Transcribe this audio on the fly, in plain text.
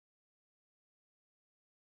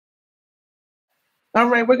All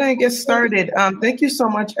right, we're going to get started. Thank you so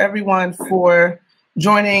much, everyone, for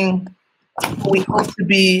joining what we hope to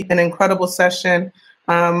be an incredible session.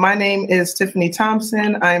 My name is Tiffany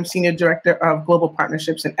Thompson. I am Senior Director of Global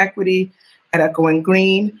Partnerships and Equity at Echo and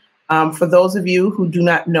Green. For those of you who do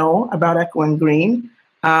not know about Echo and Green,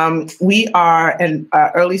 we are an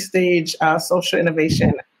early stage social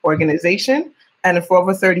innovation organization. And for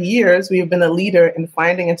over 30 years, we have been a leader in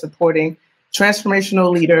finding and supporting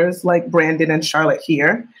transformational leaders like Brandon and Charlotte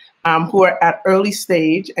here, who are at early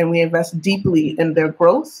stage, and we invest deeply in their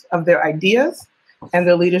growth of their ideas and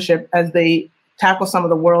their leadership as they tackle some of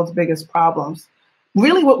the world's biggest problems.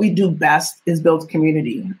 Really what we do best is build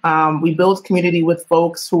community. We build community with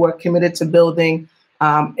folks who are committed to building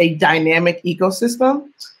a dynamic ecosystem,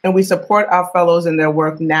 and we support our fellows in their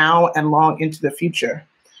work now and long into the future.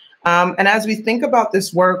 And as we think about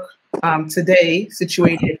this work today,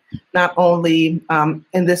 situated not only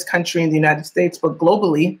in this country, in the United States, but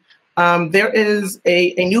globally, there is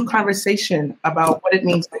a new conversation about what it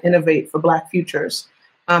means to innovate for Black futures,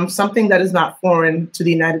 something that is not foreign to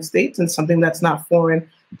the United States and something that's not foreign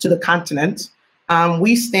to the continent.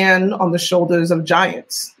 We stand on the shoulders of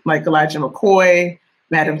giants like Elijah McCoy,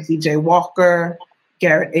 Madam C.J. Walker,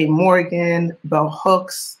 Garrett A. Morgan, Bell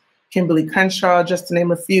Hooks, Kimberly Crenshaw, just to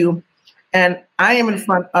name a few. And I am in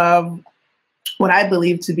front of what I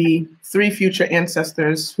believe to be three future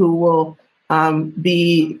ancestors who will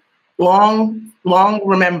be long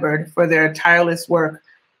remembered for their tireless work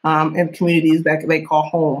in communities that they call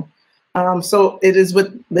home. So it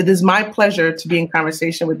is my pleasure to be in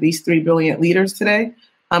conversation with these three brilliant leaders today,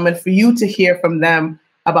 and for you to hear from them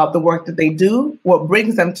about the work that they do, what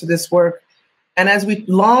brings them to this work. And as we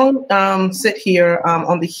long sit here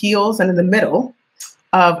on the heels and in the middle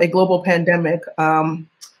of a global pandemic, in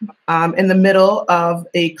the middle of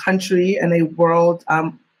a country and a world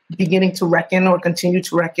beginning to reckon or continue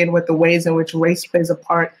to reckon with the ways in which race plays a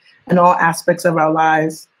part in all aspects of our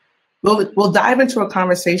lives, we'll dive into a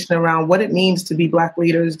conversation around what it means to be Black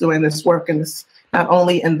leaders doing this work in this, not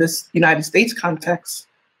only in this United States context,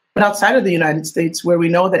 but outside of the United States, where we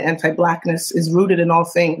know that anti-Blackness is rooted in all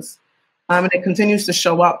things. And it continues to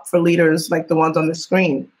show up for leaders like the ones on the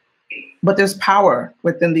screen. But there's power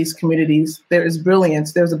within these communities. There is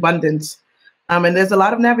brilliance, there's abundance. And there's a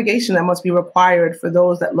lot of navigation that must be required for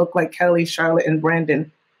those that look like Kelly, Charlotte, and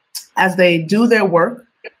Brandon as they do their work,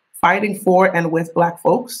 fighting for and with Black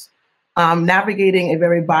folks, navigating a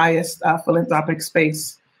very biased philanthropic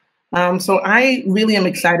space. So I really am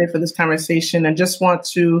excited for this conversation and just want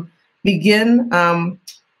to begin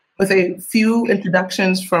with a few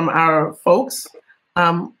introductions from our folks,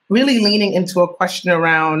 really leaning into a question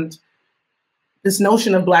around this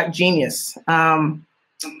notion of Black genius.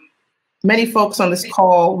 Many folks on this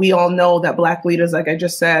call, we all know that Black leaders, like I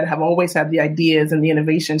just said, have always had the ideas and the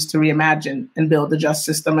innovations to reimagine and build a just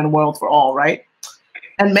system and world for all, right?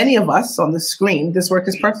 And many of us on the screen, this work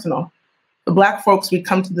is personal. The Black folks, we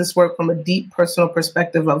come to this work from a deep personal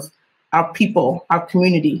perspective of our people, our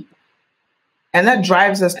community. And that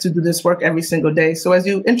drives us to do this work every single day. So as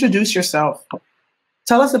you introduce yourself,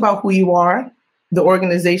 tell us about who you are, the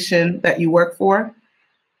organization that you work for,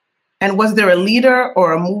 and was there a leader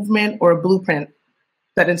or a movement or a blueprint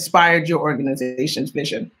that inspired your organization's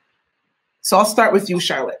vision? So I'll start with you,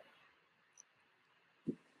 Charlotte.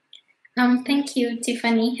 Thank you,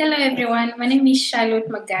 Tiffany. Hello, everyone. My name is Charlot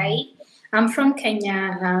Magayi. I'm from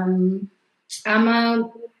Kenya. I'm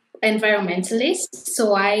an environmentalist.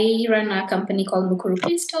 So I run a company called Mukuru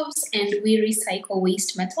Clean Stoves, and we recycle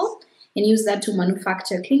waste metal and use that to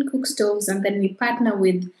manufacture clean cook stoves. And then we partner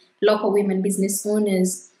with local women business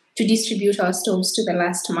owners to distribute our stoves to the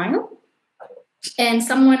last mile. And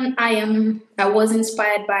someone I was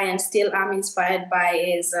inspired by and still am inspired by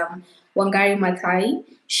is Wangari Maathai.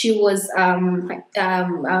 She was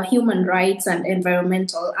a human rights and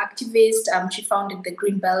environmental activist. She founded the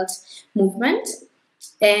Green Belt movement.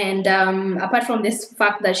 And apart from this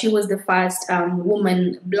fact that she was the first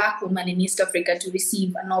Black woman in East Africa to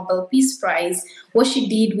receive a Nobel Peace Prize, what she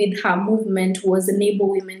did with her movement was enable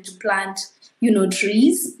women to plant,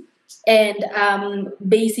 trees and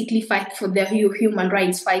basically fight for their human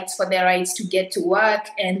rights, fights for their rights to get to work.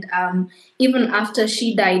 And even after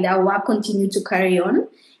she died, our work continued to carry on.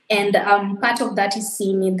 And part of that is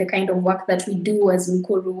seen in the kind of work that we do as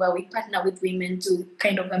Mukuru, where we partner with women to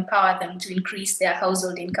kind of empower them to increase their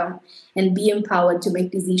household income and be empowered to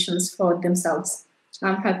make decisions for themselves.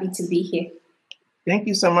 I'm happy to be here. Thank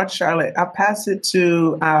you so much, Charlotte. I'll pass it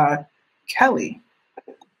to Kelly.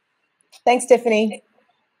 Thanks, Tiffany.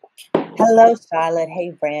 Hello, Charlotte.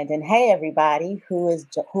 Hey, Brandon. Hey, everybody who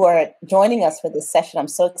are joining us for this session. I'm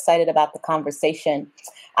so excited about the conversation.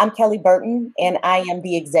 I'm Kelly Burton, and I am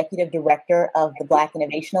the Executive Director of the Black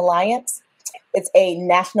Innovation Alliance. It's a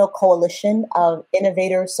national coalition of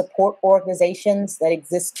innovator support organizations that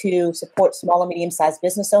exist to support small and medium-sized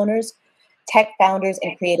business owners, tech founders,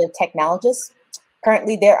 and creative technologists.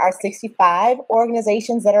 Currently, there are 65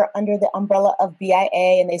 organizations that are under the umbrella of BIA,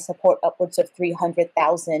 and they support upwards of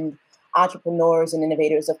 300,000 entrepreneurs and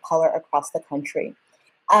innovators of color across the country.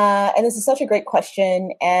 And this is such a great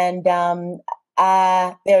question. And there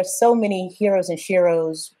are so many heroes and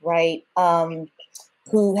sheroes, right,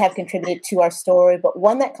 who have contributed to our story. But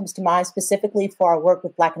one that comes to mind specifically for our work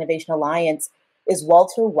with Black Innovation Alliance is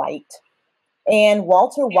Walter White. And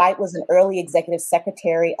Walter White was an early executive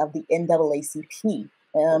secretary of the NAACP in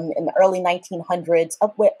the early 1900s,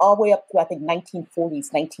 all the way up to, I think,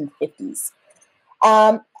 1940s, 1950s.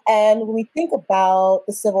 And when we think about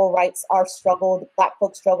the civil rights, our struggle, the Black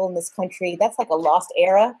folks' struggle in this country, that's like a lost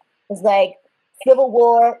era. It's like Civil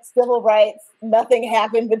War, civil rights, nothing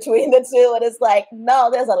happened between the two. And it's like, no,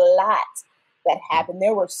 there's a lot that happened.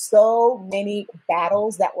 There were so many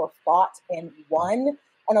battles that were fought and won,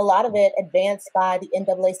 and a lot of it advanced by the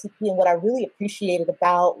NAACP. And what I really appreciated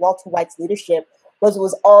about Walter White's leadership was it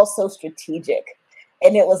was all so strategic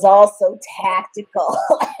and it was all so tactical.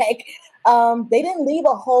 Like, they didn't leave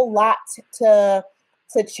a whole lot to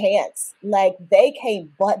chance. Like, they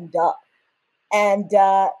came buttoned up. And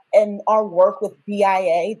our work with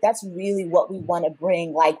BIA, that's really what we want to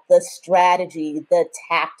bring, like the strategy, the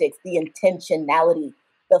tactics, the intentionality,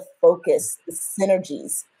 the focus, the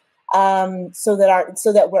synergies, so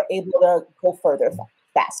that we're able to go further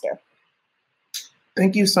faster.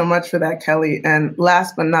 Thank you so much for that, Kelly. And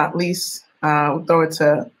last but not least, we'll throw it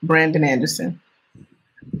to Brandon Anderson.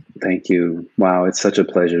 Thank you. Wow, it's such a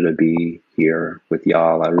pleasure to be here with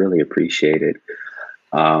y'all. I really appreciate it.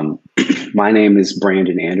 My name is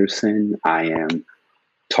Brandon Anderson. I am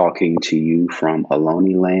talking to you from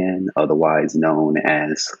Ohlone Land, otherwise known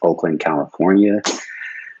as Oakland, California.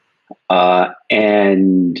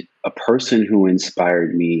 And a person who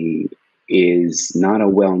inspired me is not a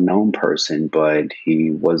well-known person, but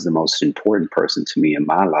he was the most important person to me in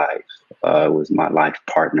my life. Was my life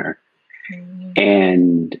partner,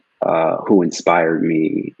 and who inspired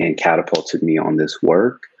me and catapulted me on this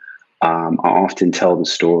work. I often tell the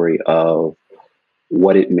story of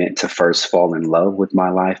what it meant to first fall in love with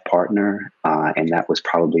my life partner, and that was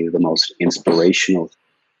probably the most inspirational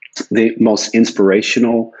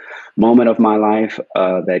moment of my life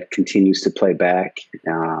that continues to play back.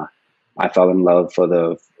 I fell in love for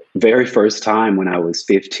the very first time when I was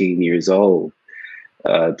 15 years old,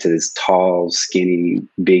 to this tall, skinny,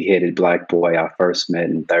 big-headed Black boy I first met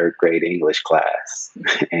in third grade English class.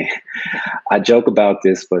 And I joke about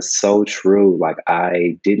this, but so true. Like,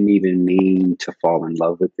 I didn't even mean to fall in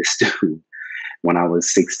love with this dude when I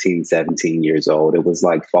was 16, 17 years old. It was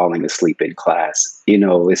like falling asleep in class. You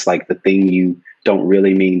know, it's like the thing you don't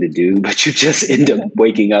really mean to do, but you just end up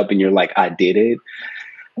waking up and you're like, I did it.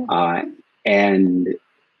 And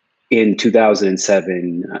in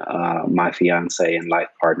 2007, my fiance and life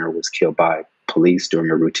partner was killed by police during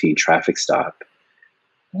a routine traffic stop.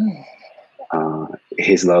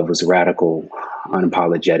 His love was radical,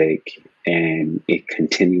 unapologetic, and it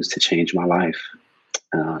continues to change my life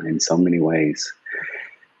in so many ways.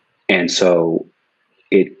 And so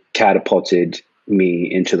it catapulted me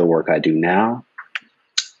into the work I do now.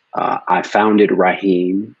 I founded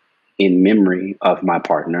Raheem in memory of my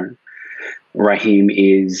partner. Raheem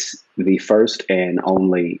is the first and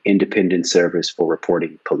only independent service for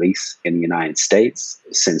reporting police in the United States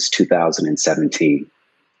since 2017.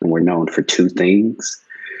 And we're known for two things.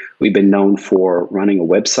 We've been known for running a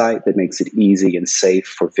website that makes it easy and safe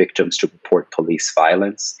for victims to report police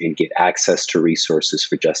violence and get access to resources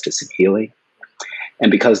for justice and healing.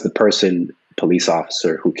 And because the police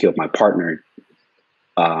officer who killed my partner,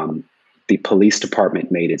 the police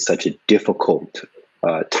department made it such a difficult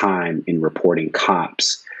time in reporting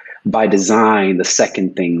cops. By design, the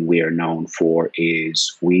second thing we are known for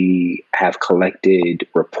is we have collected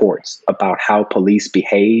reports about how police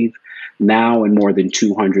behave now in more than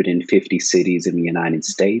 250 cities in the United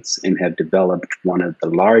States, and have developed one of the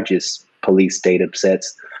largest police data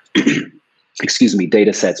sets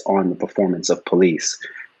on the performance of police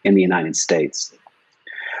in the United States.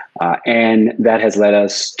 And that has led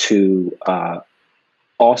us to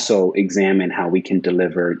also examine how we can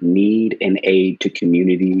deliver need and aid to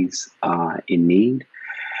communities in need.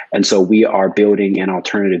 And so we are building an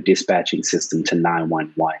alternative dispatching system to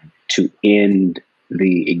 911 to end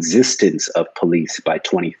the existence of police by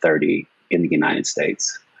 2030 in the United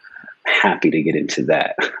States. Happy to get into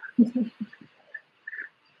that.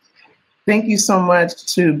 Thank you so much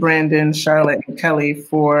to Brandon, Charlotte, and Kelly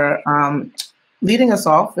for leading us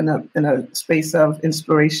off in a space of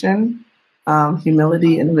inspiration,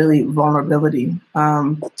 humility, and really vulnerability.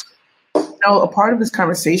 A part of this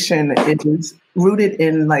conversation is rooted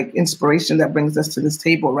in like inspiration that brings us to this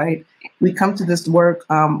table, right? We come to this work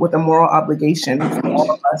with a moral obligation for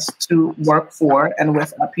all of us to work for and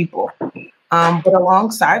with our people. But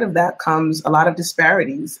alongside of that comes a lot of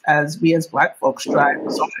disparities as we as Black folks drive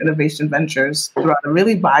social innovation ventures throughout a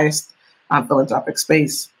really biased philanthropic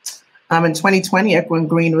space. In 2020, Echo and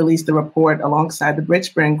Green released a report alongside the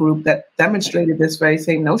Bridgespan group that demonstrated this very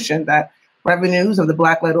same notion that revenues of the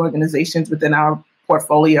Black-led organizations within our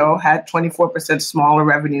portfolio had 24% smaller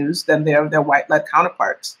revenues than their white-led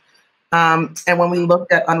counterparts. And when we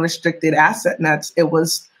looked at unrestricted asset nets, it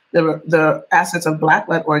was the assets of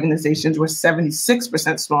Black-led organizations were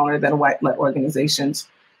 76% smaller than white-led organizations.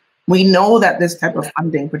 We know that this type of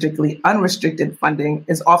funding, particularly unrestricted funding,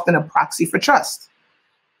 is often a proxy for trust.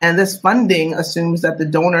 And this funding assumes that the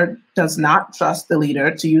donor does not trust the leader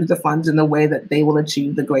to use the funds in the way that they will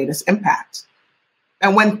achieve the greatest impact.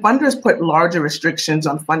 And when funders put larger restrictions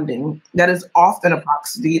on funding, that is often a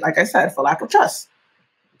proxy, like I said, for lack of trust.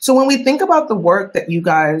 So when we think about the work that you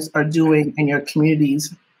guys are doing in your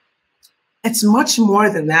communities, it's much more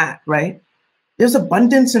than that, right? There's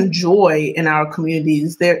abundance and joy in our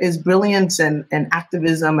communities. There is brilliance and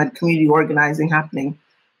activism and community organizing happening.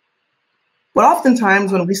 But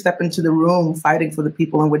oftentimes when we step into the room fighting for the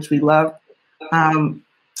people in which we love,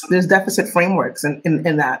 there's deficit frameworks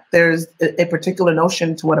in that. There's a particular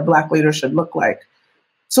notion to what a Black leader should look like.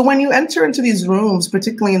 So when you enter into these rooms,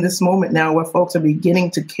 particularly in this moment now where folks are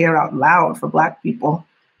beginning to care out loud for Black people,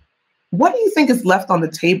 what do you think is left on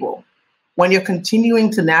the table when you're continuing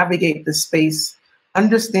to navigate this space,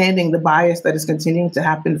 understanding the bias that is continuing to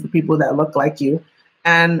happen for people that look like you?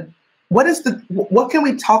 And what can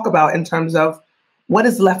we talk about in terms of what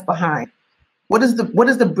is left behind? What is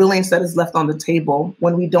the brilliance that is left on the table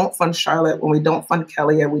when we don't fund Charlotte, when we don't fund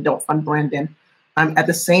Kelly, and we don't fund Brandon at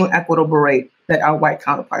the same equitable rate that our white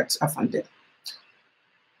counterparts are funded?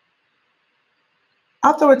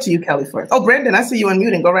 I'll throw it to you, Kelly, first. Oh, Brandon, I see you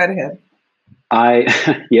unmuting. Go right ahead.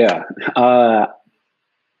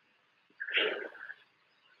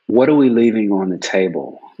 What are we leaving on the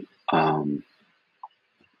table?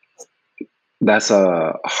 That's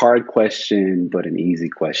a hard question, but an easy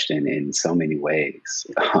question in so many ways.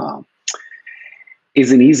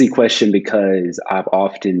 It's an easy question because I've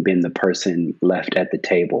often been the person left at the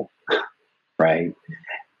table, right?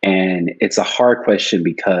 And it's a hard question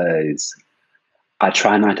because I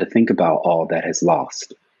try not to think about all that has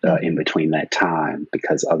lost in between that time,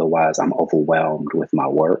 because otherwise I'm overwhelmed with my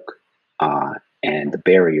work and the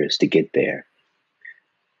barriers to get there.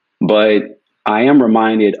 But I am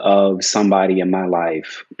reminded of somebody in my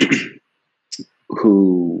life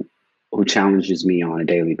who challenges me on a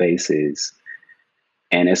daily basis,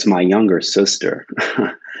 and it's my younger sister.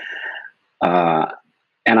 And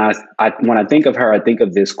when I think of her, I think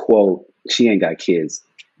of this quote. She ain't got kids,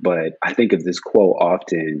 but I think of this quote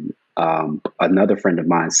often. Another friend of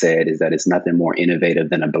mine said is that it's nothing more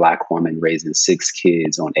innovative than a Black woman raising 6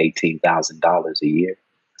 kids on $18,000 a year.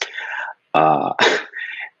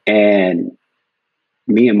 And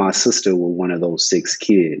me and my sister were one of those 6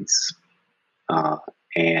 kids.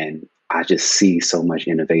 And I just see so much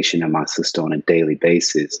innovation in my sister on a daily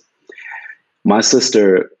basis. My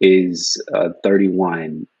sister is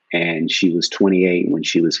 31, and she was 28 when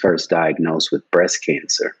she was first diagnosed with breast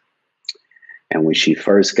cancer. And when she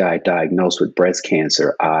first got diagnosed with breast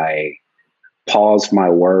cancer, I paused my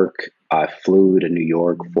work. I flew to New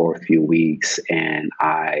York for a few weeks, and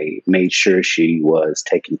I made sure she was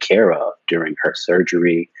taken care of during her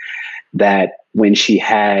surgery, that when she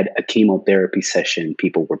had a chemotherapy session,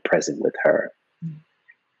 people were present with her.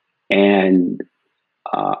 And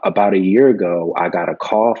about a year ago, I got a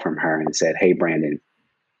call from her and said, "Hey, Brandon,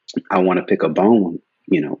 I want to pick a bone.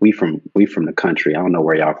 You know, we from the country. I don't know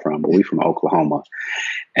where y'all from, but we from Oklahoma.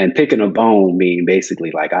 And picking a bone mean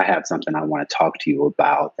basically like I have something I want to talk to you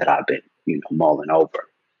about that I've been, mulling over."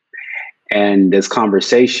 And this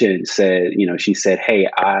conversation said, she said, "Hey,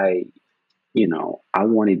 I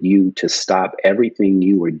wanted you to stop everything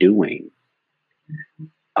you were doing.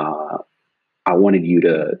 I wanted you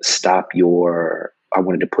to stop I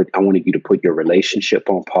wanted you to put your relationship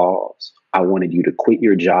on pause. I wanted you to quit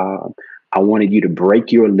your job. I wanted you to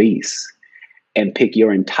break your lease and pick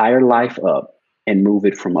your entire life up and move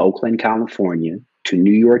it from Oakland, California to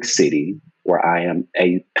New York City where I am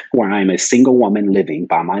a single woman living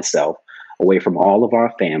by myself, away from all of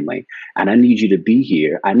our family, and I need you to be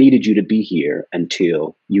here. I needed you to be here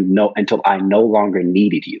until I no longer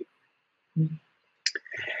needed you. Mm-hmm.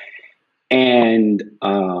 And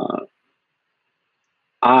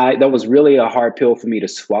that was really a hard pill for me to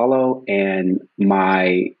swallow. And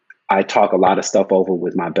I talk a lot of stuff over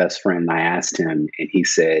with my best friend. I asked him, and he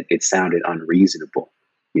said it sounded unreasonable.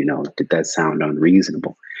 Did that sound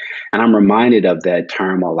unreasonable? And I'm reminded of that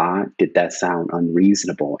term a lot. Did that sound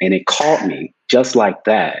unreasonable? And it caught me just like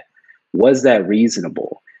that. Was that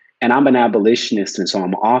reasonable? And I'm an abolitionist, and so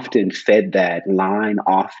I'm often fed that line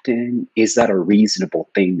often. Is that a reasonable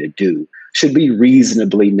thing to do? Should we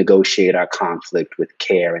reasonably negotiate our conflict with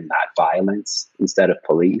care and not violence instead of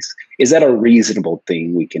police? Is that a reasonable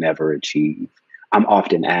thing we can ever achieve? I'm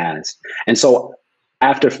often asked. And so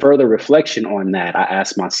after further reflection on that, I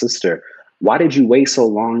asked my sister, why did you wait so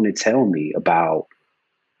long to tell me about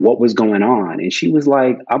what was going on? And she was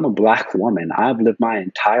like, I'm a Black woman. I've lived my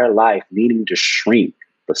entire life needing to shrink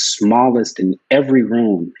the smallest in every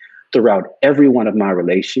room throughout every one of my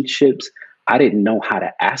relationships. I didn't know how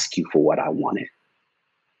to ask you for what I wanted.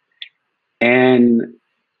 And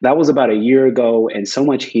that was about a year ago, and so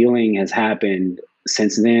much healing has happened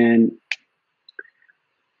since then.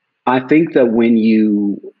 I think that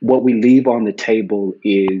what we leave on the table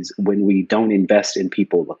is when we don't invest in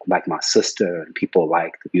people like my sister and people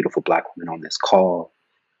like the beautiful Black women on this call,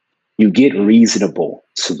 you get reasonable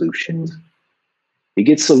solutions. You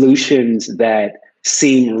get solutions that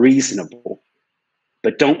seem reasonable,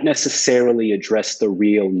 but don't necessarily address the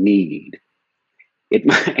real need.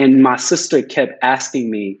 And my sister kept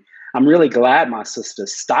asking me, I'm really glad my sister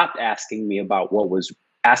stopped asking me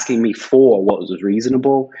for what was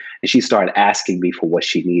reasonable, and she started asking me for what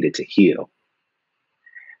she needed to heal.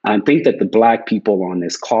 I think that the Black people on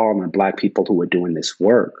this call and the Black people who are doing this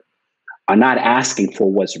work are not asking for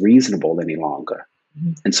what's reasonable any longer.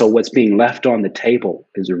 Mm-hmm. And so what's being left on the table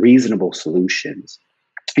is reasonable solutions.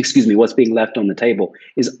 What's being left on the table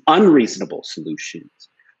is unreasonable solutions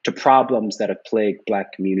to problems that have plagued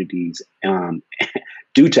Black communities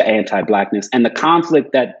due to anti-Blackness and the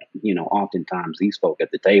conflict that, oftentimes these folk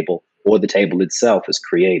at the table or the table itself has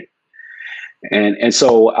created. And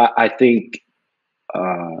so I think,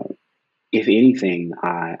 if anything,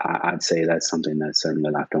 I'd say that's something that's certainly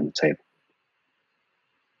left on the table.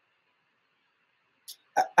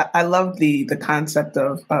 I love the concept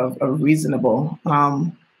of reasonable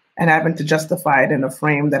and having to justify it in a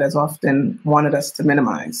frame that has often wanted us to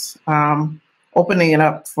minimize. Opening it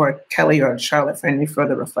up for Kelly or Charlotte for any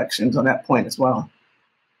further reflections on that point as well.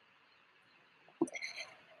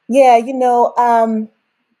 Yeah,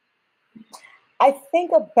 I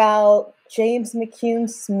think about James McCune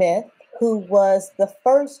Smith, who was the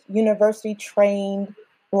first university-trained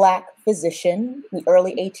Black physician in the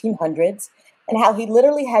early 1800s, and how he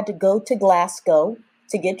literally had to go to Glasgow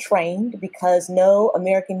to get trained because no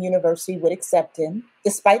American university would accept him,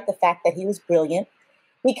 despite the fact that he was brilliant.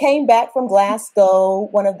 He came back from Glasgow,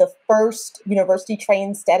 one of the first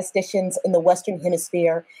university-trained statisticians in the Western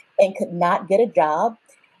Hemisphere, and could not get a job,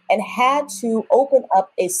 and had to open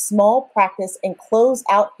up a small practice and close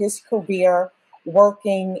out his career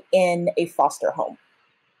working in a foster home.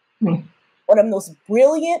 One of the most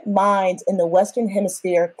brilliant minds in the Western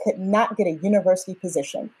Hemisphere could not get a university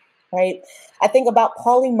position, right? I think about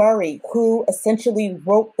Pauli Murray, who essentially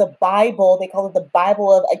wrote the Bible. They call it the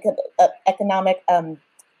Bible of economic,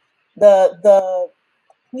 the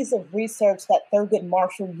piece of research that Thurgood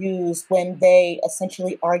Marshall used when they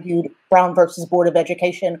essentially argued Brown versus Board of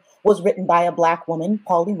Education was written by a Black woman,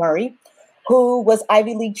 Pauli Murray, who was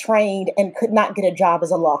Ivy League trained and could not get a job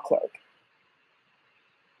as a law clerk.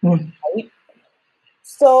 Right?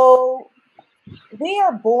 So we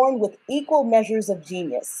are born with equal measures of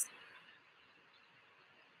genius.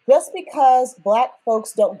 Just because Black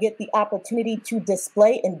folks don't get the opportunity to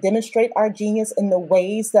display and demonstrate our genius in the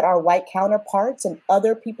ways that our white counterparts and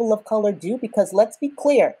other people of color do, because let's be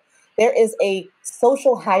clear, there is a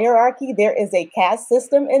social hierarchy, there is a caste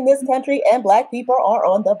system in this country, and Black people are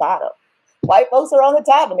on the bottom. White folks are on the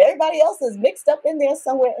top, and everybody else is mixed up in there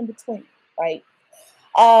somewhere in between, right?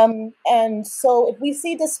 And so if we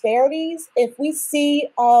see disparities, if we see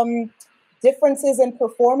differences in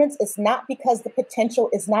performance, it's not because the potential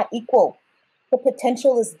is not equal. The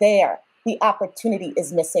potential is there. The opportunity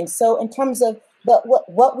is missing. So in terms of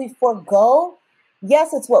what we forego,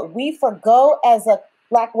 yes, it's what we forego as a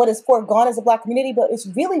Black, what is foregone as a Black community, but it's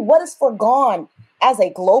really what is foregone as a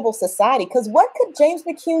global society. Because what could James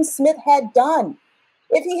McCune Smith had done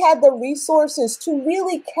if he had the resources to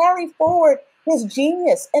really carry forward his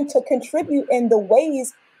genius and to contribute in the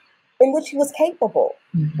ways in which he was capable.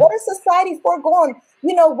 What is society foregone?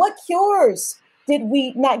 You know, what cures did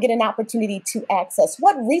we not get an opportunity to access?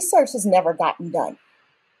 What research has never gotten done?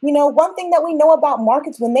 You know, one thing that we know about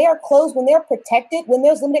markets, when they are closed, when they're protected, when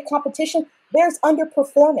there's limited competition, there's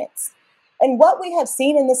underperformance. And what we have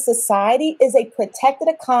seen in this society is a protected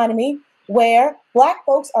economy where Black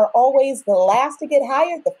folks are always the last to get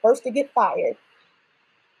hired, the first to get fired.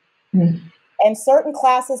 And certain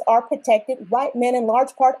classes are protected. White men, in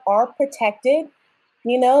large part, are protected.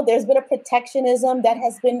 You know, there's been a protectionism that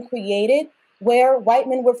has been created where white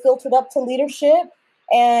men were filtered up to leadership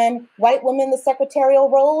and white women the secretarial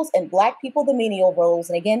roles and Black people the menial roles.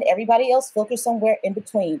 And again, everybody else filtered somewhere in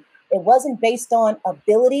between. It wasn't based on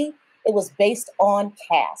ability. It was based on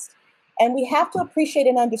caste. And we have to appreciate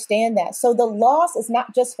and understand that. So the loss is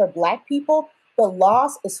not just for Black people. The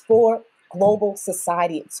loss is for global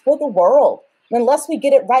society. It's for the world. And unless we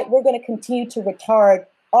get it right, we're going to continue to retard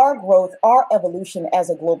our growth, our evolution as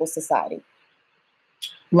a global society.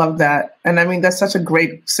 Love that. And I mean, that's such a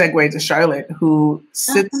great segue to Charlotte, who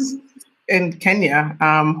sits in Kenya,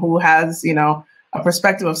 who has, you know, a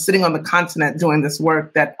perspective of sitting on the continent doing this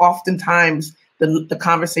work that oftentimes the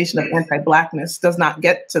conversation of anti-Blackness does not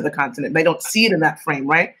get to the continent. They don't see it in that frame,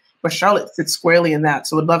 right? But Charlotte sits squarely in that.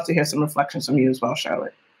 So would love to hear some reflections from you as well,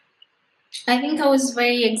 Charlotte. I think I was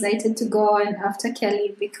very excited to go on after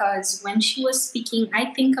Kelly because when she was speaking, I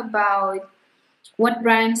think about what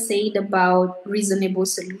Brian said about reasonable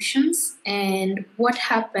solutions. And what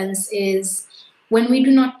happens is when we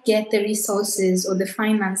do not get the resources or the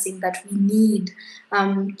financing that we need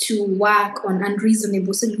to work on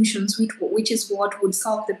unreasonable solutions, which is what would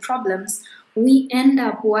solve the problems, we end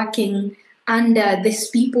up working under these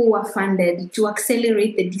people who are funded to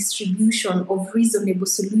accelerate the distribution of reasonable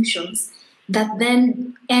solutions that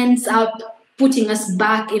then ends up putting us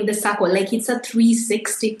back in the circle. Like it's a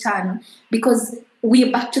 360 turn because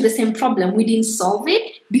we're back to the same problem. We didn't solve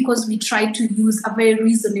it because we tried to use a very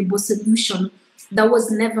reasonable solution that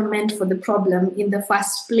was never meant for the problem in the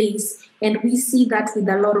first place. And we see that with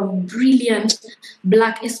a lot of brilliant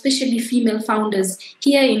Black, especially female founders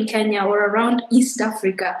here in Kenya or around East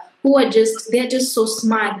Africa, who are they're just so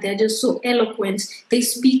smart, they're just so eloquent, they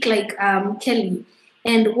speak like Kelly.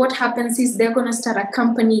 And what happens is they're going to start a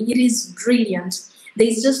company. It is brilliant.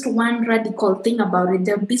 There's just one radical thing about it.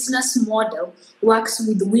 Their business model works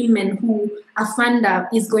with women who a funder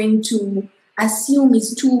is going to assume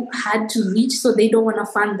is too hard to reach, so they don't want to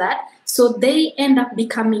fund that. So they end up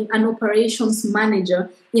becoming an operations manager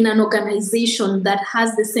in an organization that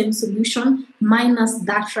has the same solution minus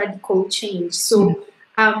that radical change. So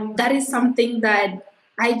that is something that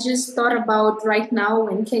I just thought about right now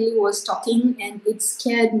when Kelly was talking, and it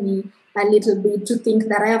scared me a little bit to think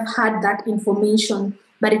that I have had that information,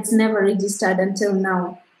 but it's never registered until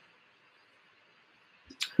now.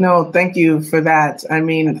 No, thank you for that. I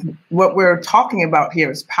mean, what we're talking about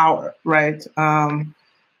here is power, right? And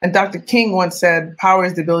Dr. King once said, power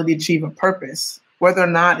is the ability to achieve a purpose. Whether or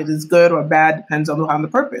not it is good or bad depends on the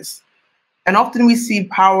purpose. And often we see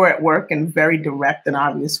power at work in very direct and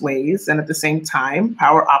obvious ways. And at the same time,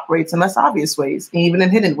 power operates in less obvious ways, even in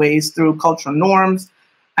hidden ways through cultural norms,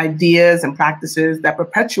 ideas, and practices that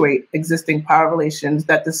perpetuate existing power relations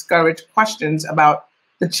that discourage questions about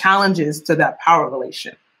the challenges to that power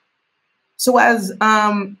relation. So as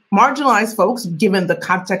marginalized folks, given the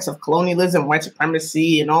context of colonialism, white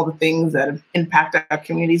supremacy, and all the things that have impacted our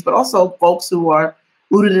communities, but also folks who are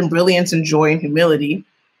rooted in brilliance and joy and humility,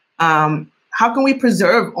 how can we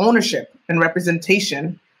preserve ownership and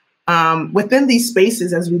representation within these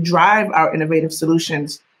spaces as we drive our innovative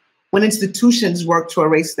solutions when institutions work to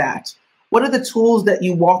erase that? What are the tools that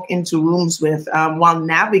you walk into rooms with while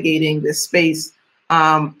navigating this space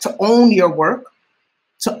to own your work,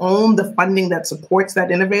 to own the funding that supports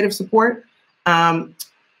that innovative support,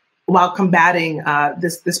 while combating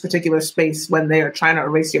this particular space when they are trying to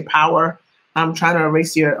erase your power, trying to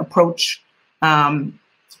erase your approach and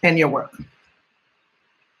your work?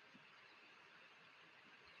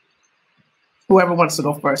 Whoever wants to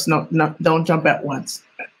go first. No, don't jump at once.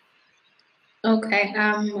 Okay,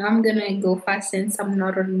 I'm gonna go first since I'm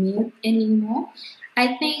not on mute anymore.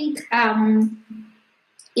 I think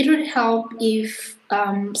it would help if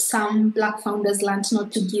some Black founders learned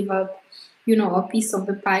not to give up, a piece of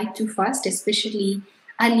the pie too fast, especially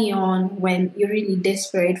early on when you're really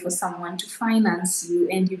desperate for someone to finance you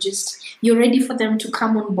and you're ready for them to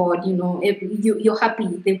come on board. You're happy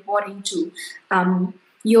they bought into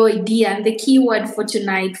your idea. And the key word for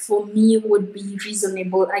tonight for me would be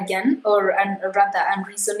reasonable again, or rather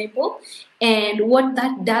unreasonable. And what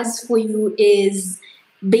that does for you is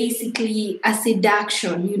basically a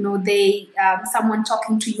seduction. You know, someone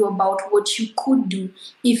talking to you about what you could do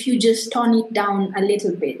if you just tone it down a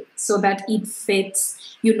little bit so that it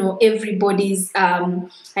fits, you know, everybody's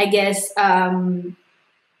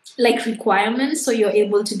like requirements, so you're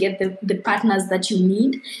able to get the partners that you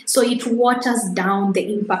need. So it waters down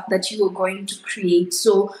the impact that you are going to create.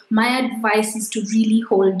 So my advice is to really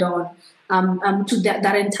hold on to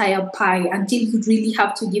that entire pie until you really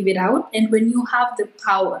have to give it out. And when you have the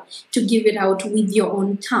power to give it out with your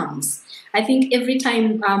own terms. I think every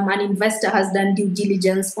time an investor has done due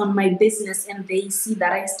diligence on my business and they see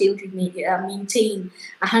that I still maintain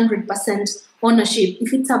 100% ownership,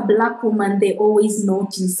 if it's a Black woman, they always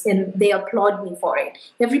notice and they applaud me for it.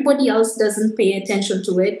 Everybody else doesn't pay attention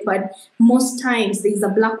to it, but most times there's a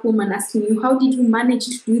Black woman asking you, how did you manage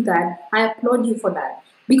to do that? I applaud you for that.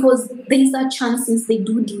 Because there's a chance, since they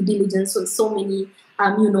do due diligence on so many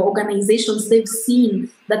organizations, they've seen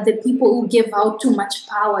that the people who gave out too much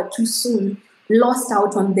power too soon lost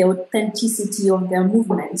out on the authenticity of their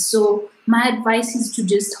movement. So my advice is to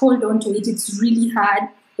just hold on to it. It's really hard,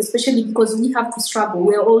 especially because we have to struggle.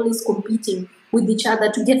 We're always competing with each other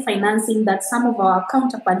to get financing that some of our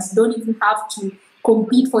counterparts don't even have to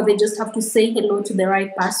compete for. They just have to say hello to the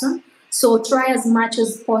right person. So try as much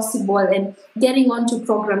as possible and getting onto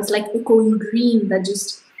programs like Echoing Green that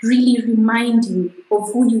just really remind you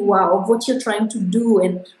of who you are, of what you're trying to do,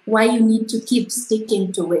 and why you need to keep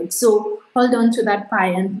sticking to it. So hold on to that pie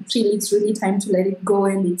and feel it's really time to let it go,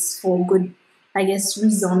 and it's for good, I guess,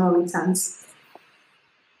 reason or returns.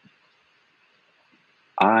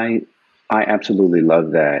 I absolutely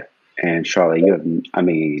love that. And Charlotte,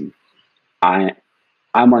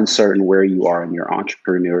 I'm uncertain where you are in your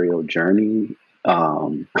entrepreneurial journey,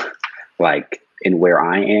 and where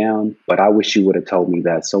I am, but I wish you would have told me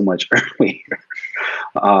that so much earlier,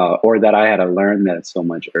 or that I had to learn that so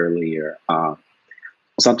much earlier.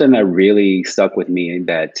 Something that really stuck with me and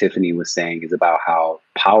that Tiffany was saying is about how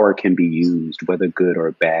power can be used, whether good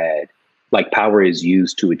or bad. Like power is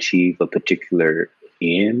used to achieve a particular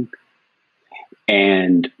end.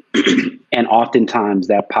 And oftentimes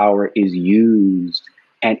that power is used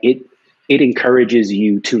and it encourages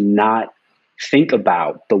you to not think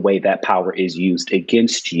about the way that power is used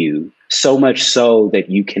against you, so much so that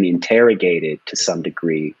you can interrogate it to some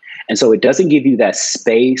degree. And so it doesn't give you that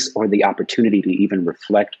space or the opportunity to even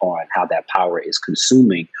reflect on how that power is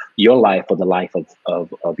consuming your life or the life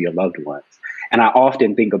of your loved ones. And I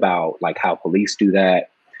often think about like how police do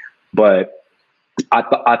that, but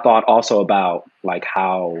I thought also about like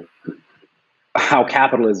how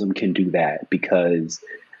capitalism can do that, because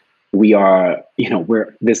we are,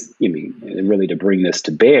 really to bring this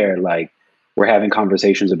to bear, like we're having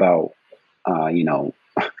conversations about,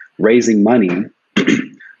 raising money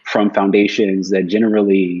from foundations that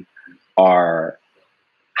generally are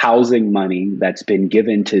housing money that's been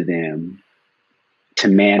given to them to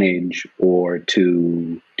manage or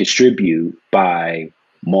to distribute by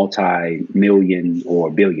multi-million or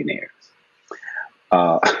billionaires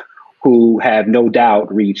who have no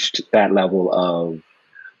doubt reached that level of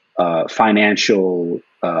financial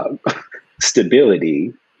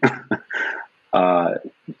stability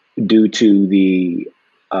due to the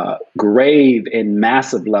grave and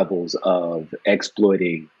massive levels of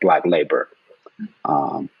exploiting Black labor.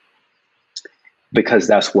 Because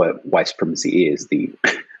that's what white supremacy is. The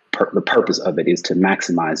purpose of it is to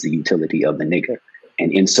maximize the utility of the nigger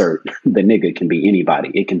and insert the nigger can be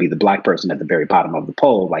anybody. It can be the Black person at the very bottom of the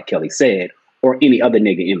pole, like Kelly said, or any other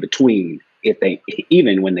nigger in between.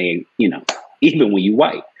 Even when you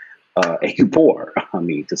white and you poor,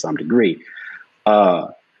 to some degree.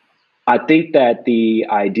 I think that the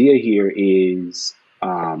idea here is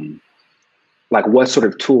like what sort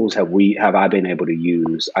of tools have I been able to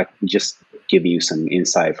use? I can just give you some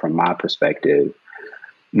insight from my perspective.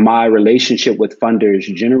 My relationship with funders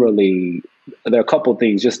generally, there are a couple of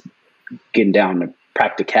things, just getting down to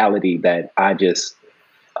practicality, that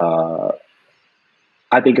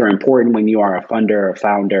I think are important when you are a funder, a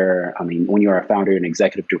founder. When you're a founder and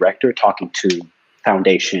executive director, talking to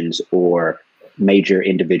foundations or major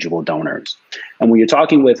individual donors. And when you're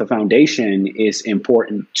talking with a foundation, it's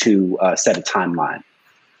important to set a timeline.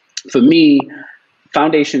 For me,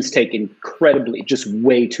 foundations take just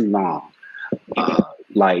way too long.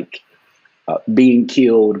 Being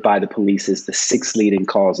killed by the police is the 6th leading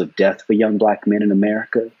cause of death for young Black men in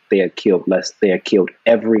America. They are killed less than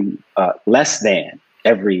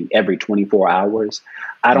every 24 hours.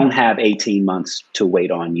 I don't have 18 months to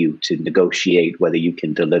wait on you to negotiate whether you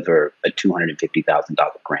can deliver a $250,000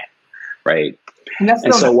 grant, right?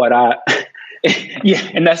 And so what I, yeah,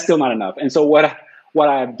 and that's still not enough. And so what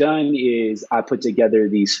I've done is I put together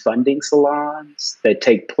these funding salons that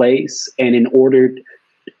take place, and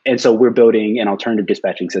so we're building an alternative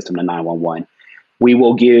dispatching system to 911. We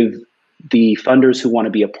will give the funders who want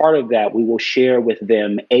to be a part of that, we will share with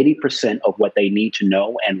them 80% of what they need to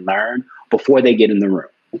know and learn before they get in the room,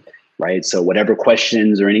 right? So whatever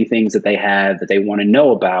questions or anything that they have that they want to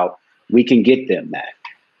know about, we can get them that.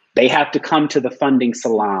 They have to come to the funding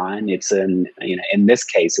salon. It's in this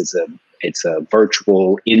case, it's a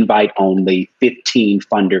virtual invite only 15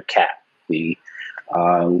 funder cap.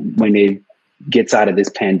 When it gets out of this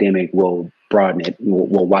pandemic, we'll broaden it,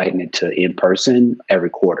 we'll widen it to in person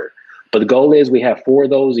every quarter. But the goal is we have 4 of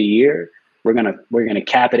those a year. We're gonna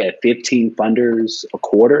cap it at 15 funders a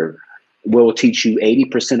quarter. We'll teach you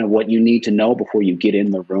 80% of what you need to know before you get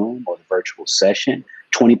in the room or the virtual session.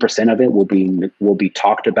 20% of it will be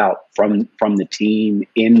talked about from the team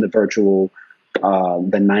in the virtual, the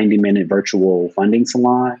 90-minute virtual funding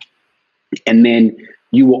salon. And then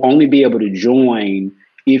you will only be able to join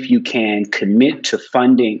if you can commit to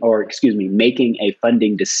funding, or making a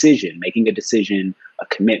funding decision, a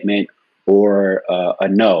commitment, or a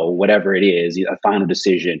no, whatever it is, a final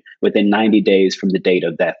decision within 90 days from the date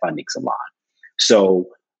of that funding salon. So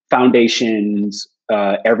foundations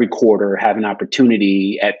every quarter have an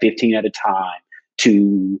opportunity at 15 at a time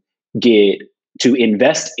to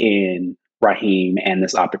invest in Raheem and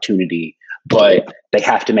this opportunity, but they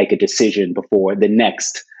have to make a decision before the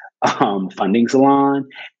next funding salon.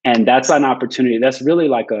 And that's an opportunity. That's really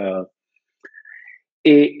like have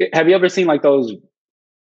you ever seen like those?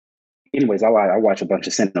 Anyways, I watch a bunch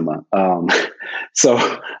of cinema. So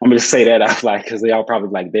I'm going to say that out loud because they all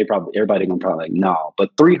probably everybody going to probably like, no. But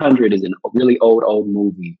 300 is a really old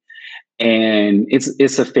movie. And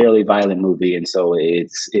it's a fairly violent movie. And so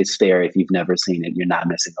it's fair if you've never seen it, you're not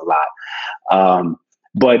missing a lot.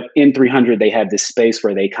 But in 300, they have this space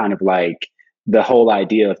where they kind of like, the whole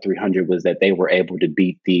idea of 300 was that they were able to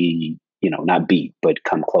beat not beat, but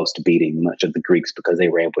come close to beating much of the Greeks because they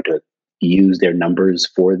were able to use their numbers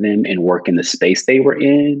for them and work in the space they were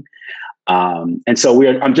in. And so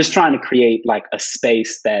I'm just trying to create like a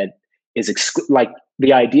space that is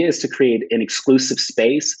the idea is to create an exclusive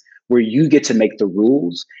space where you get to make the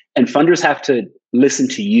rules and funders have to listen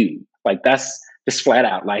to you. Like that's just flat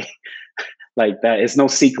out like that. It's no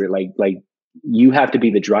secret. Like you have to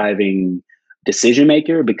be the driving decision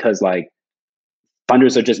maker because like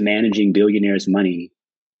funders are just managing billionaires' money,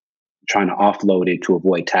 trying to offload it to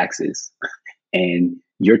avoid taxes. And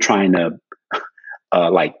you're trying to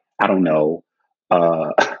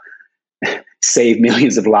save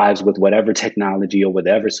millions of lives with whatever technology or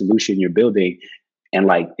whatever solution you're building. And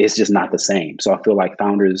like, it's just not the same. So I feel like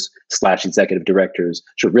founders / executive directors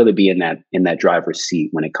should really be in that driver's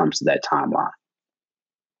seat when it comes to that timeline.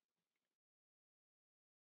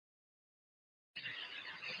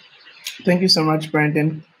 Thank you so much,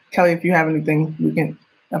 Brandon. Kelly, if you have anything, we can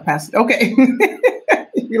pass it. Okay.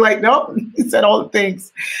 You're like, nope, you said all the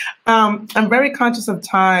things. I'm very conscious of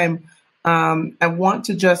time. I want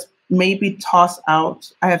to just maybe toss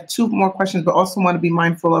out, I have 2 more questions, but also want to be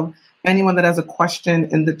mindful of anyone that has a question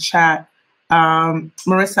in the chat.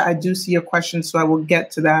 Marissa, I do see your question, so I will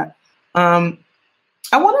get to that. I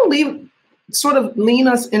want to lean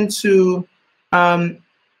us into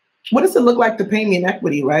what does it look like to pay me in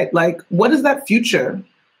equity, right? Like, what is that future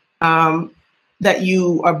that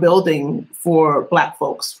you are building for Black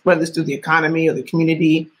folks, whether it's through the economy or the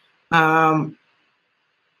community? And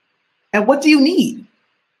what do you need?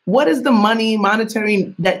 What is the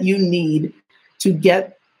monetary that you need to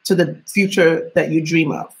get to the future that you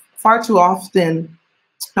dream of? Far too often,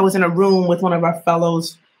 I was in a room with one of our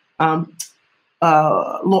fellows, Teresa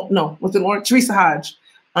Hodge,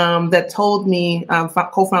 that told me,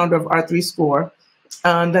 co-founder of R3Score,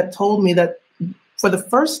 that told me that for the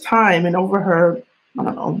first time in over her,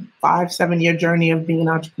 5-7 year journey of being an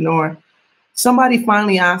entrepreneur, somebody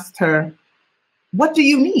finally asked her, what do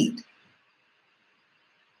you need?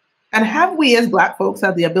 And have we as Black folks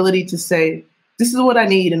have the ability to say, this is what I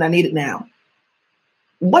need and I need it now?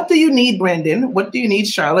 What do you need, Brandon? What do you need,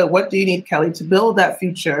 Charlotte? What do you need, Kelly, to build that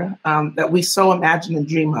future that we so imagine and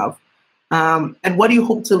dream of? And what do you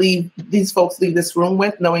hope to these folks leave this room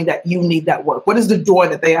with, knowing that you need that work? What is the door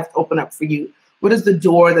that they have to open up for you? What is the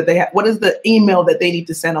door that they have? What is the email that they need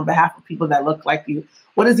to send on behalf of people that look like you?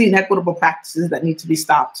 What is the inequitable practices that need to be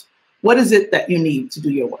stopped? What is it that you need to do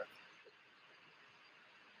your work?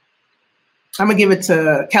 I'm gonna give it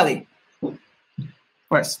to Kelly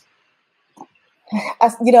first.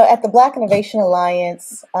 You know, at the Black Innovation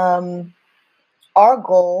Alliance, our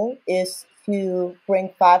goal is to bring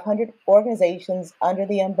 500 organizations under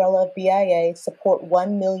the umbrella of BIA, support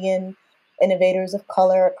 1 million innovators of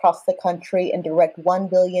color across the country, and direct $1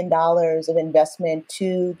 billion of investment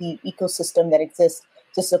to the ecosystem that exists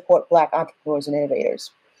to support Black entrepreneurs and innovators.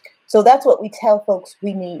 So that's what we tell folks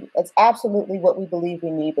we need. That's absolutely what we believe we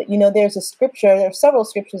need. But, you know, there are several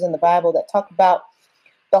scriptures in the Bible that talk about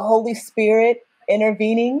the Holy Spirit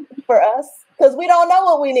intervening for us because we don't know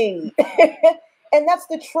what we need. And that's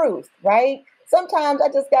the truth, right? Sometimes I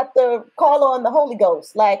just got to call on the Holy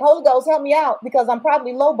Ghost, like, Holy Ghost, help me out because I'm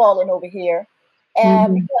probably lowballing over here.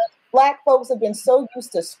 And because Black folks have been so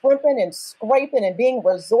used to scrimping and scraping and being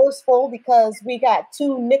resourceful because we got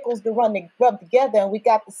 2 nickels to rub together and we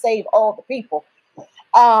got to save all the people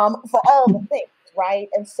for all the things, right?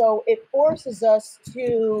 And so it forces us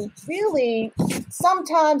to really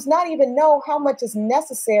sometimes not even know how much is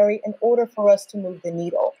necessary in order for us to move the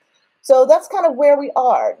needle. So that's kind of where we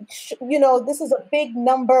are. You know, this is a big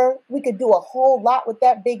number. We could do a whole lot with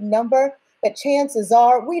that big number, but chances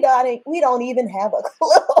are we don't even have a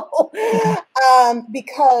clue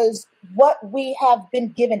because what we have been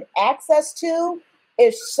given access to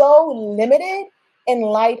is so limited in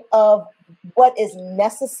light of what is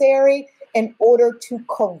necessary in order to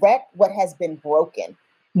correct what has been broken,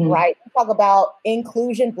 right? We talk about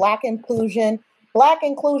inclusion, Black inclusion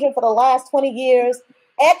for the last 20 years,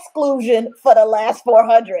 exclusion for the last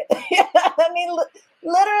 400. I mean,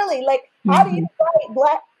 literally, like, how do you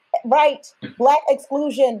write Black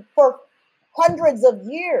exclusion for hundreds of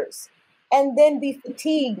years and then be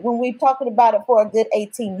fatigued when we're talking about it for a good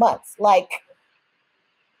 18 months? Like,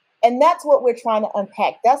 and that's what we're trying to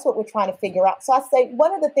unpack. That's what we're trying to figure out. So I say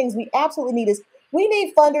one of the things we absolutely need is we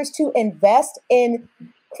need funders to invest in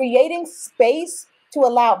creating space to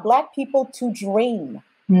allow Black people to dream.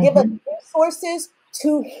 Give us resources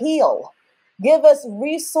to heal. Give us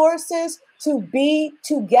resources to be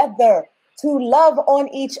together, to love on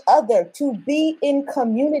each other, to be in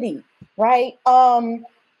community, right?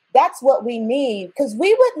 That's what we need, because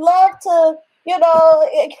we would love to, you know,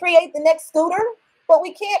 create the next scooter, but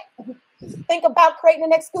we can't think about creating the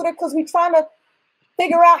next scooter because we're trying to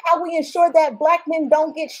figure out how we ensure that Black men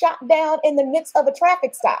don't get shot down in the midst of a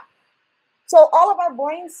traffic stop. So all of our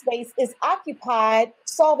brain space is occupied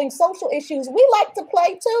solving social issues. We like to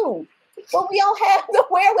play too, but we don't have the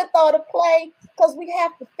wherewithal to play because we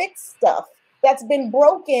have to fix stuff that's been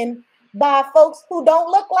broken by folks who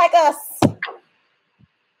don't look like us.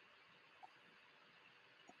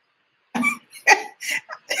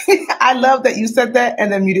 I love that you said that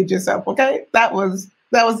and then muted yourself. Okay, that was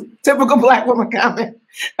typical Black woman comment.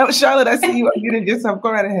 Charlotte, I see you muted yourself.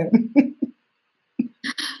 Go right ahead.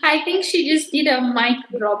 I think she just did a mic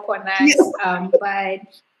drop on us, but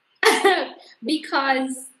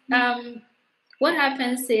because what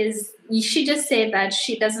happens is she just said that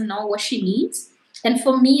she doesn't know what she needs. And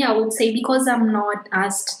for me, I would say, because I'm not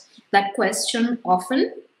asked that question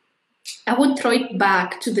often, I would throw it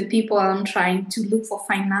back to the people I'm trying to look for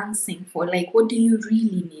financing for. Like, what do you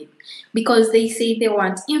really need? Because they say they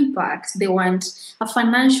want impact, they want a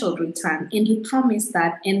financial return, and you promise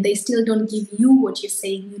that, and they still don't give you what you're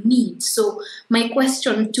saying you need. So my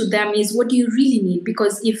question to them is, what do you really need?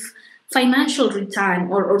 Because if financial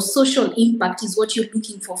return or social impact is what you're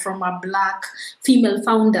looking for from a Black female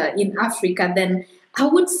founder in Africa, then I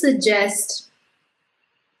would suggest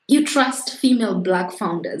you trust female Black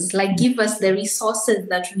founders. Like, give us the resources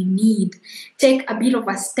that we need. Take a bit of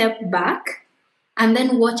a step back and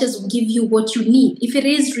then watch us give you what you need, if it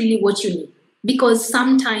is really what you need. Because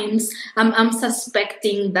sometimes I'm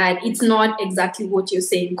suspecting that it's not exactly what you're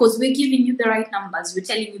saying, because we're giving you the right numbers. We're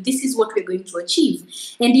telling you this is what we're going to achieve.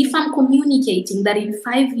 And if I'm communicating that in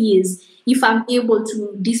 5 years, if I'm able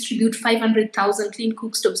to distribute 500,000 clean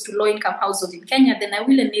cookstoves to low-income households in Kenya, then I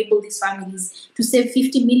will enable these families to save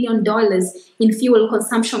 $50 million in fuel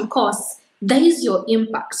consumption costs. That is your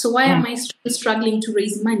impact. So why am I struggling to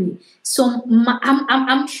raise money? So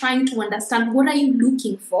I'm trying to understand, what are you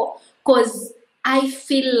looking for? Because I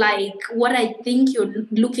feel like what I think you're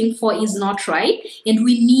looking for is not right. And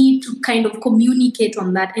we need to kind of communicate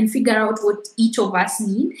on that and figure out what each of us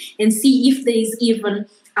need and see if there is even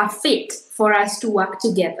a fit for us to work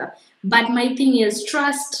together. But my thing is,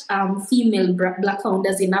 trust female Black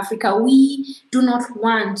founders in Africa. We do not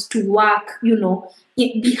want to work,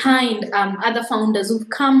 behind other founders who've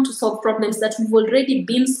come to solve problems that we've already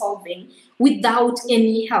been solving without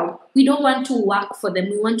any help. We don't want to work for them.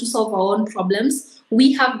 We want to solve our own problems.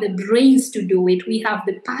 We have the brains to do it. We have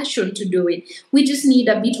the passion to do it. We just need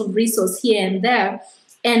a bit of resource here and there.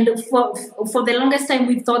 And for the longest time,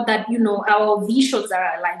 we thought that, you know, our visions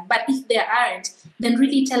are aligned. But if they aren't, then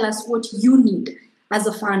really tell us what you need as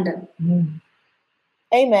a founder. Mm.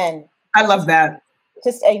 Amen. I love that.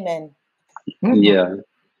 Just amen. Mm-hmm. Yeah.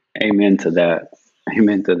 Amen to that.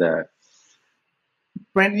 Amen to that.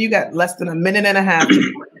 Brandon, you got less than a minute and a half.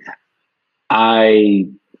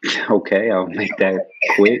 Okay, I'll make that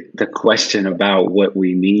quick. The question about what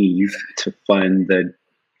we need to fund the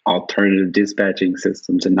alternative dispatching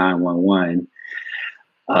system to 911,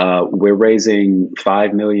 we're raising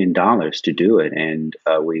 $5 million to do it, and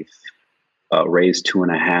we've raised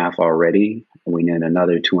 2.5 already. We need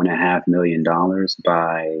another $2.5 million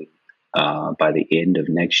by the end of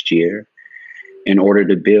next year, in order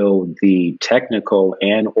to build the technical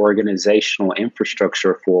and organizational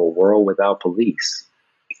infrastructure for a world without police.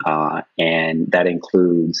 And that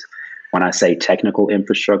includes, when I say technical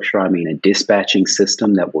infrastructure, I mean a dispatching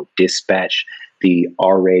system that will dispatch the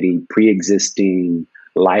already pre-existing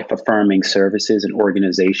life-affirming services and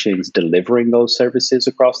organizations delivering those services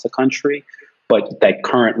across the country, but that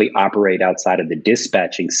currently operate outside of the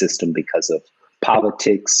dispatching system because of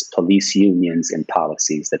politics, police unions, and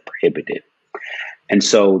policies that prohibit it. And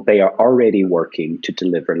so they are already working to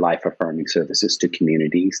deliver life-affirming services to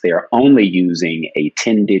communities. They are only using a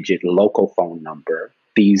 10-digit local phone number.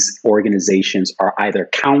 These organizations are either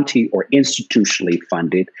county or institutionally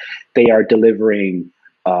funded. They are delivering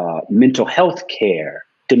mental health care,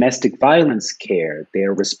 domestic violence care.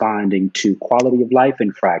 They're responding to quality of life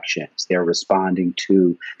infractions. They're responding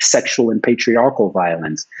to sexual and patriarchal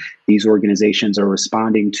violence. These organizations are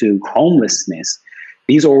responding to homelessness.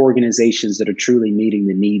 These are organizations that are truly meeting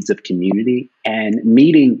the needs of community and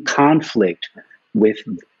meeting conflict with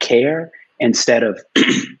care instead of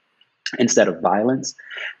violence.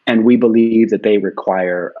 And we believe that they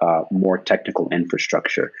require more technical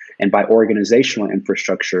infrastructure. And by organizational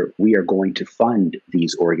infrastructure, we are going to fund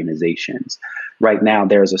these organizations. Right now,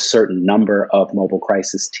 there's a certain number of mobile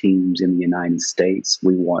crisis teams in the United States.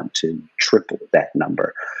 We want to triple that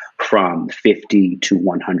number from 50 to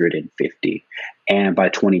 150. And by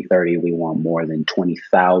 2030, we want more than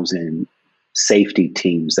 20,000 safety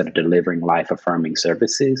teams that are delivering life-affirming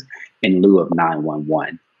services in lieu of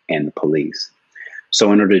 911 and the police.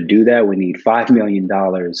 So in order to do that, we need $5 million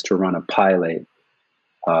to run a pilot,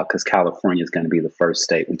 because California is going to be the first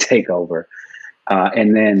state we take over.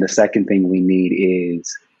 And then the second thing we need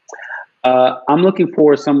is, I'm looking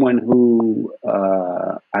for someone who,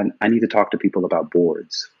 I need to talk to people about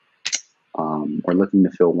boards. We're looking to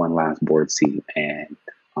fill one last board seat, and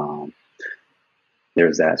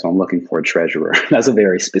there's that. So I'm looking for a treasurer. That's a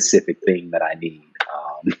very specific thing that I need,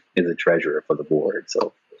 is a treasurer for the board.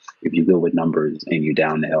 So if you go with numbers and you're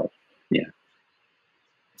down to help, yeah.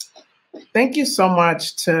 Thank you so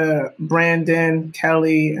much to Brandon,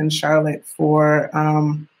 Kelly, and Charlotte for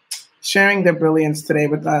sharing their brilliance today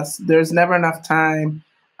with us. There's never enough time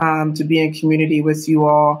to be in community with you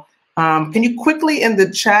all. Can you quickly in the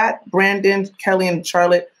chat, Brandon, Kelly, and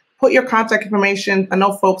Charlotte, put your contact information? I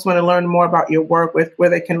know folks want to learn more about your work, with where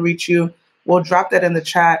they can reach you. We'll drop that in the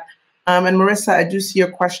chat. And Marissa, I do see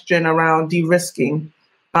your question around de-risking.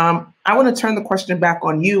 I want to turn the question back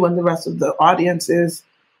on you and the rest of the audience is,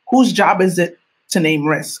 whose job is it to name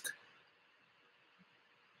risk?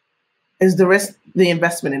 Is the risk the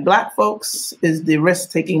investment in Black folks? Is the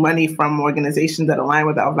risk taking money from organizations that align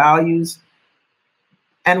with our values?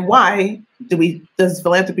 And why does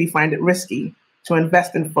philanthropy find it risky to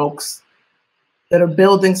invest in folks that are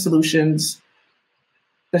building solutions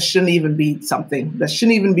that shouldn't even be something, that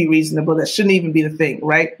shouldn't even be reasonable, that shouldn't even be the thing,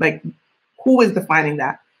 right? Like, who is defining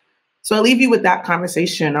that? So I'll leave you with that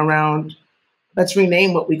conversation around, let's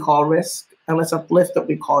rename what we call risk and let's uplift what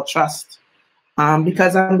we call trust.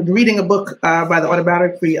 Because I'm reading a book by the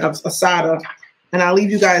autobiography of Asada, and I'll leave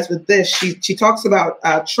you guys with this. She talks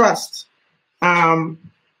about trust. And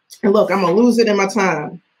look, I'm gonna lose it in my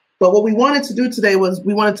time. But what we wanted to do today was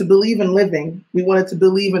we wanted to believe in living. We wanted to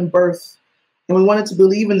believe in birth. And we wanted to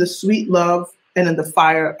believe in the sweet love and in the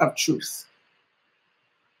fire of truth.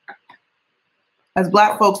 As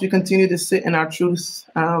Black folks, we continue to sit in our truth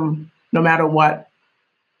no matter what.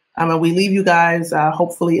 And we leave you guys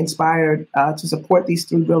hopefully inspired to support these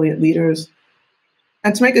three brilliant leaders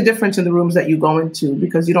and to make a difference in the rooms that you go into,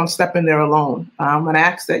 because you don't step in there alone. And I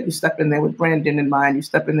ask that you step in there with Brandon in mind, you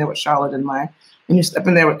step in there with Charlotte in mind, and you step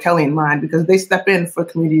in there with Kelly in mind, because they step in for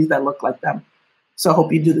communities that look like them. So I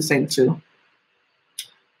hope you do the same too.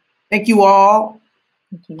 Thank you all.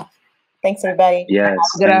 Thank you. Thanks, everybody. Yes,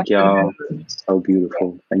 thank y'all. So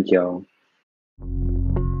beautiful. Thank y'all.